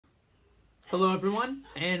Hello everyone,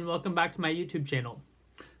 and welcome back to my YouTube channel.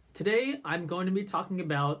 Today I'm going to be talking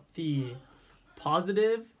about the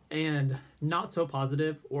positive and not so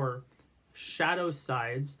positive, or shadow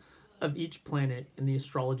sides, of each planet in the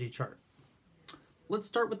astrology chart. Let's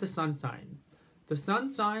start with the sun sign. The sun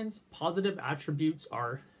sign's positive attributes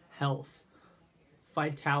are health,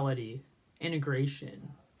 vitality,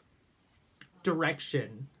 integration,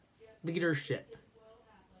 direction, leadership.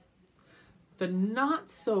 The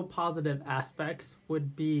not so positive aspects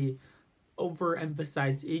would be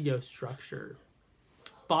overemphasized ego structure,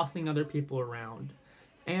 bossing other people around,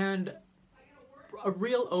 and a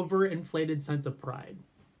real overinflated sense of pride.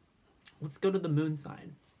 Let's go to the moon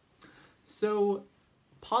sign. So,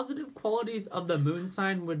 positive qualities of the moon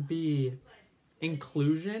sign would be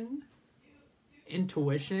inclusion,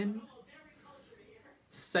 intuition,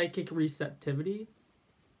 psychic receptivity,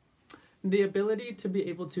 the ability to be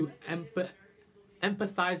able to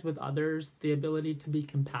empathize with others, the ability to be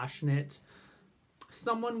compassionate.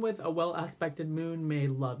 Someone with a well-aspected moon may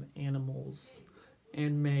love animals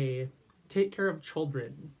and may take care of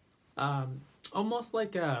children, almost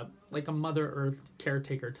like a Mother Earth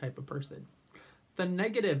caretaker type of person. The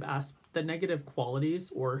negative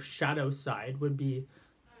qualities or shadow side would be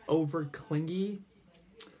over clingy,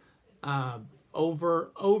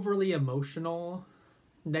 overly emotional,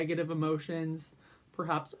 negative emotions,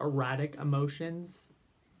 perhaps erratic emotions,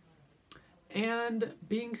 and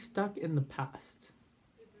being stuck in the past.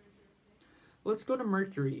 Let's go to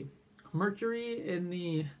Mercury. Mercury in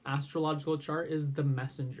the astrological chart is the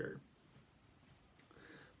messenger.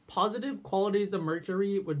 Positive qualities of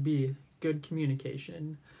Mercury would be good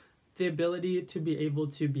communication, the ability to be able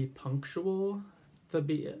to be punctual,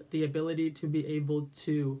 the ability to be able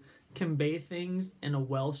to convey things in a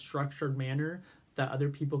well-structured manner that other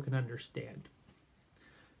people can understand.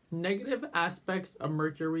 Negative aspects of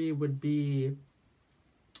Mercury would be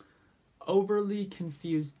overly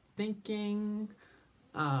confused thinking,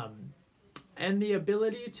 and the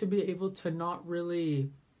ability to be able to not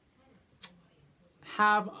really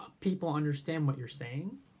have people understand what you're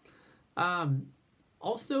saying.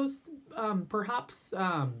 Also, perhaps,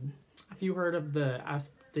 have you heard of the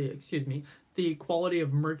quality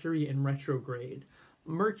of Mercury in retrograde?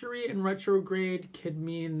 Mercury in retrograde could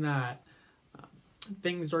mean that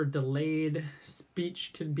things are delayed,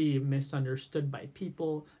 speech could be misunderstood by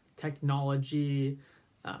people, technology,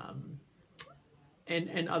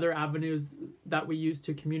 and other avenues that we use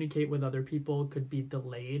to communicate with other people could be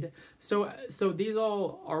delayed. So these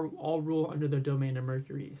all rule under the domain of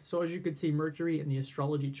Mercury. So as you can see, Mercury in the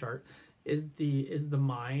astrology chart is the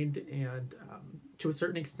mind, and to a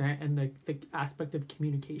certain extent, and the aspect of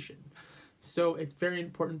communication. So it's very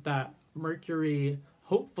important that Mercury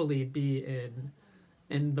hopefully be in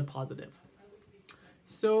the positive.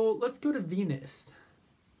 So let's go to Venus.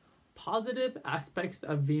 Positive aspects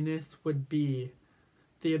of Venus would be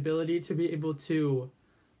the ability to be able to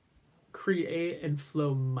create and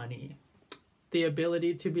flow money, the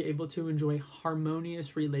ability to be able to enjoy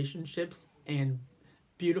harmonious relationships and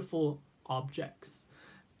beautiful objects.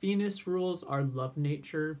 Venus rules our love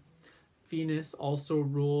nature. Venus also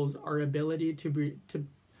rules our ability to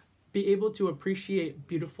be able to appreciate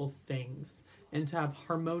beautiful things and to have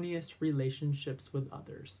harmonious relationships with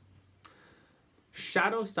others.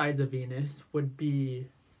 Shadow sides of Venus would be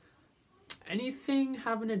anything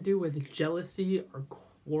having to do with jealousy or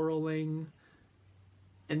quarreling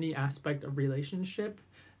in the aspect of relationship.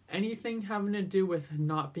 Anything having to do with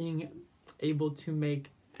not being able to make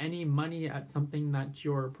any money at something that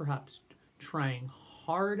you're perhaps trying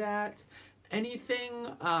hard at. Anything,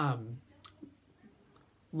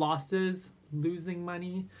 losses, losing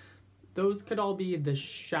money. Those could all be the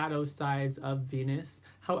shadow sides of Venus.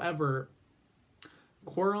 However,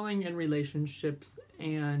 quarreling in relationships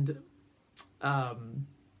and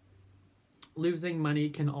losing money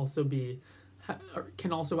can also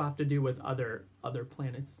have to do with other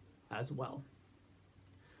planets as well.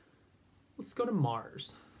 Let's go to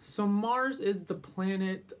Mars. So Mars is the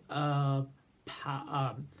planet of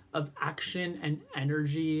action and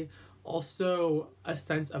energy, also a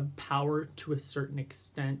sense of power to a certain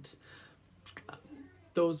extent.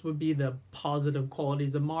 Those would be the positive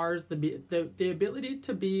qualities of Mars. The ability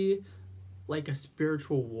to be like a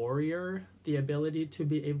spiritual warrior, the ability to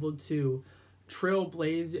be able to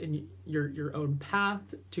trailblaze in your own path,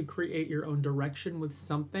 to create your own direction with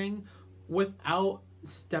something without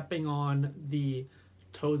stepping on the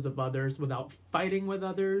toes of others, without fighting with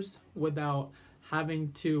others, without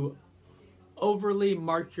having to overly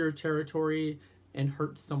mark your territory and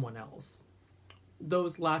hurt someone else.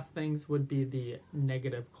 Those last things would be the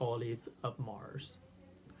negative qualities of Mars.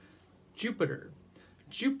 Jupiter.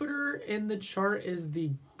 Jupiter in the chart is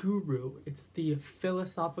the guru. It's the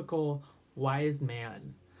philosophical wise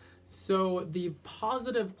man. So the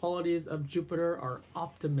positive qualities of Jupiter are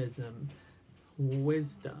optimism,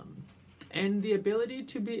 wisdom, and the ability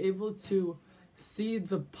to be able to see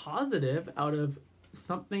the positive out of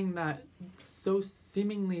something that so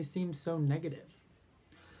seemingly seems so negative.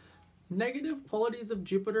 Negative qualities of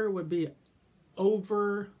Jupiter would be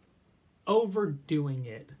overdoing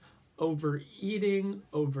it, overeating,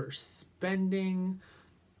 overspending,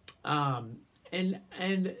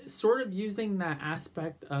 and sort of using that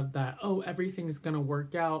aspect of that, oh, everything's gonna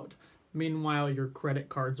work out. Meanwhile, your credit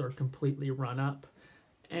cards are completely run up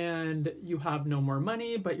and you have no more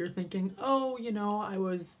money, but you're thinking, oh, you know,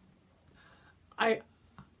 I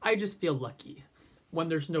just feel lucky, when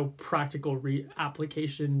there's no practical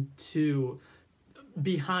application to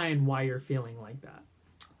behind why you're feeling like that.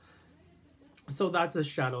 So that's the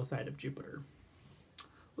shadow side of Jupiter.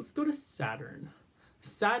 Let's go to Saturn.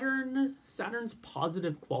 Saturn's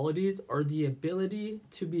positive qualities are the ability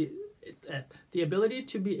to be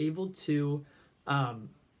able to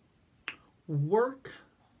work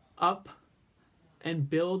up and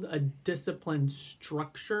build a disciplined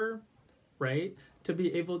structure, right? To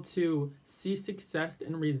be able to see success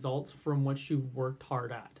and results from what you've worked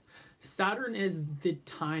hard at. Saturn is the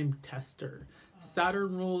time tester.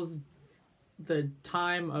 Saturn rules the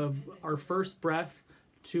time of our first breath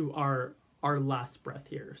to our last breath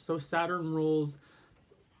here. So Saturn rules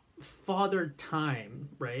father time,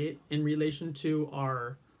 right? In relation to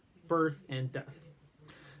our birth and death.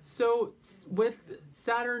 So with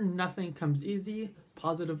Saturn, nothing comes easy.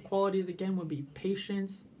 Positive qualities again would be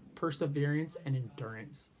patience, perseverance, and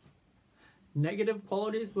endurance. Negative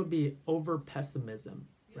qualities would be over pessimism,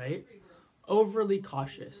 right? Overly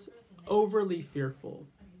cautious, overly fearful.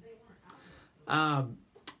 And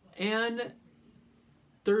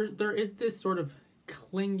there is this sort of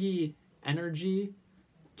clingy energy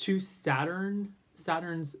to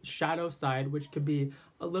Saturn's shadow side, which could be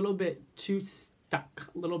a little bit too stuck,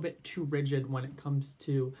 a little bit too rigid when it comes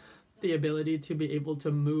to the ability to be able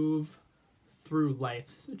to move through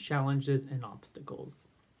life's challenges and obstacles.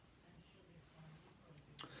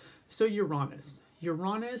 So Uranus.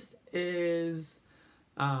 Uranus is,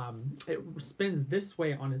 it spins this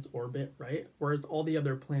way on its orbit, right? Whereas all the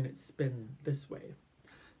other planets spin this way.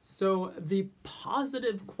 So the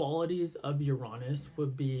positive qualities of Uranus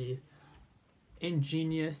would be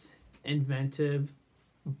ingenious, inventive,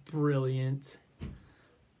 brilliant,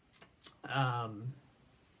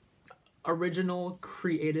 original,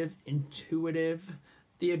 creative, intuitive,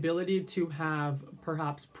 the ability to have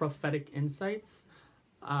perhaps prophetic insights,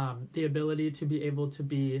 the ability to be able to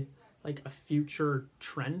be like a future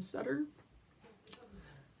trendsetter.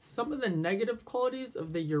 Some of the negative qualities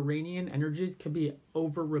of the Uranian energies could be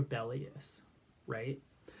over rebellious, right?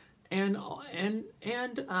 And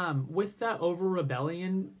with that over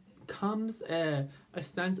rebellion comes a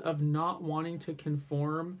sense of not wanting to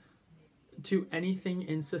conform to anything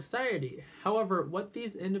in society. However, what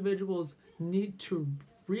these individuals need to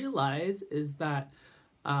realize is that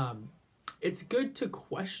it's good to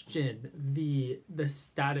question the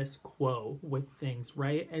status quo with things,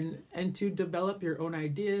 right? And to develop your own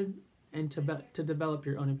ideas and to develop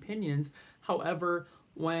your own opinions. However,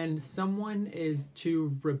 when someone is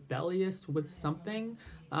too rebellious with something,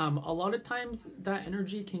 a lot of times that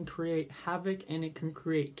energy can create havoc and it can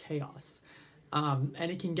create chaos. And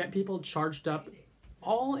it can get people charged up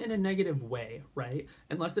all in a negative way, right?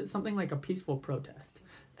 Unless it's something like a peaceful protest.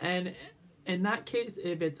 And in that case,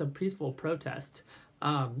 if it's a peaceful protest,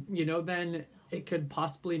 then it could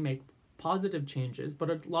possibly make positive changes. But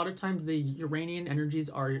a lot of times the Uranian energies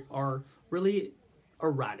are really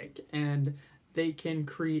erratic, and they can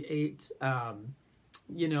create,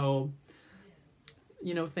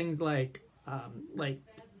 things like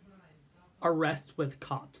arrest with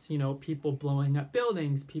cops, people blowing up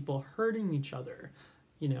buildings, people hurting each other,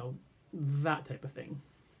 that type of thing.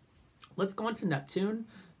 Let's go on to Neptune.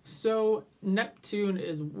 So Neptune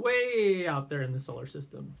is way out there in the solar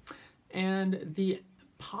system. And the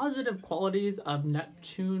positive qualities of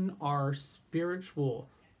Neptune are spiritual,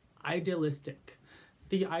 idealistic,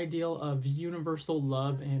 the ideal of universal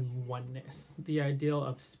love and oneness, the ideal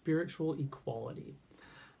of spiritual equality.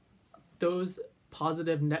 Those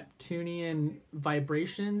positive Neptunian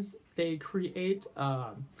vibrations, they create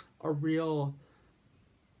a real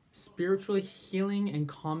spiritually healing and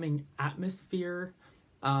calming atmosphere,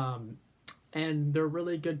 and they're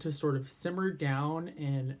really good to sort of simmer down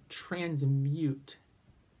and transmute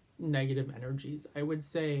negative energies. I would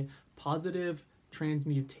say positive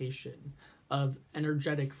transmutation. of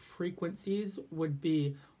energetic frequencies would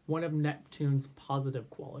be one of Neptune's positive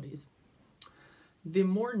qualities. The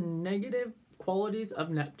more negative qualities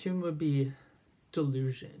of Neptune would be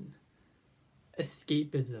delusion,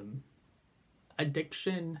 escapism,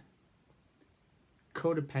 addiction,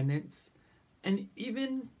 codependence, and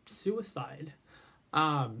even suicide.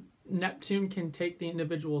 Neptune can take the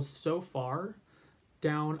individual so far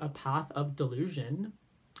down a path of delusion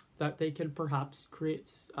that they could perhaps create,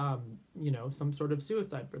 some sort of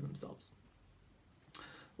suicide for themselves.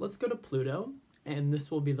 Let's go to Pluto, and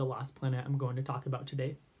this will be the last planet I'm going to talk about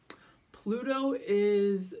today. Pluto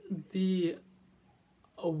is the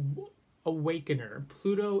awakener.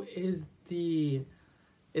 Pluto is the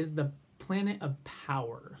planet of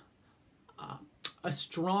power. A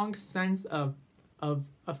strong sense of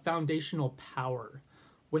a foundational power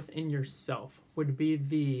within yourself would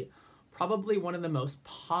be probably one of the most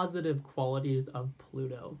positive qualities of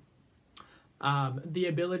Pluto. The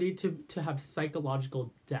ability to have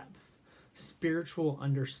psychological depth, spiritual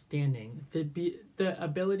understanding, the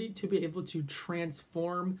ability to be able to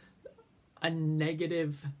transform a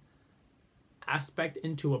negative aspect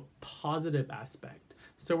into a positive aspect.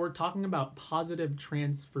 So we're talking about positive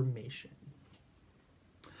transformation.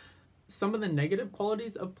 Some of the negative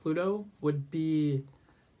qualities of Pluto would be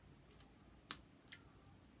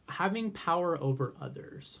having power over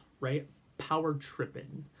others, right? Power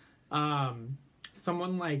tripping.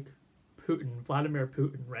 Someone like Putin, Vladimir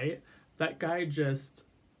Putin, right? That guy just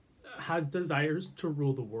has desires to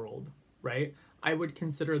rule the world, right? I would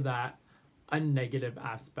consider that a negative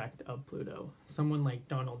aspect of Pluto. Someone like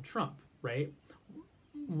Donald Trump, right?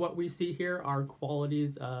 What we see here are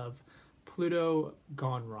qualities of Pluto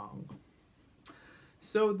gone wrong.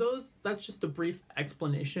 So that's just a brief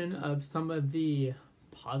explanation of some of the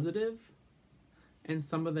positive and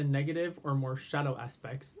some of the negative or more shadow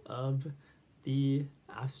aspects of the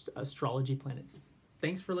astrology planets.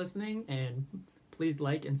 Thanks for listening, and please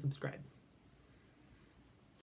like and subscribe.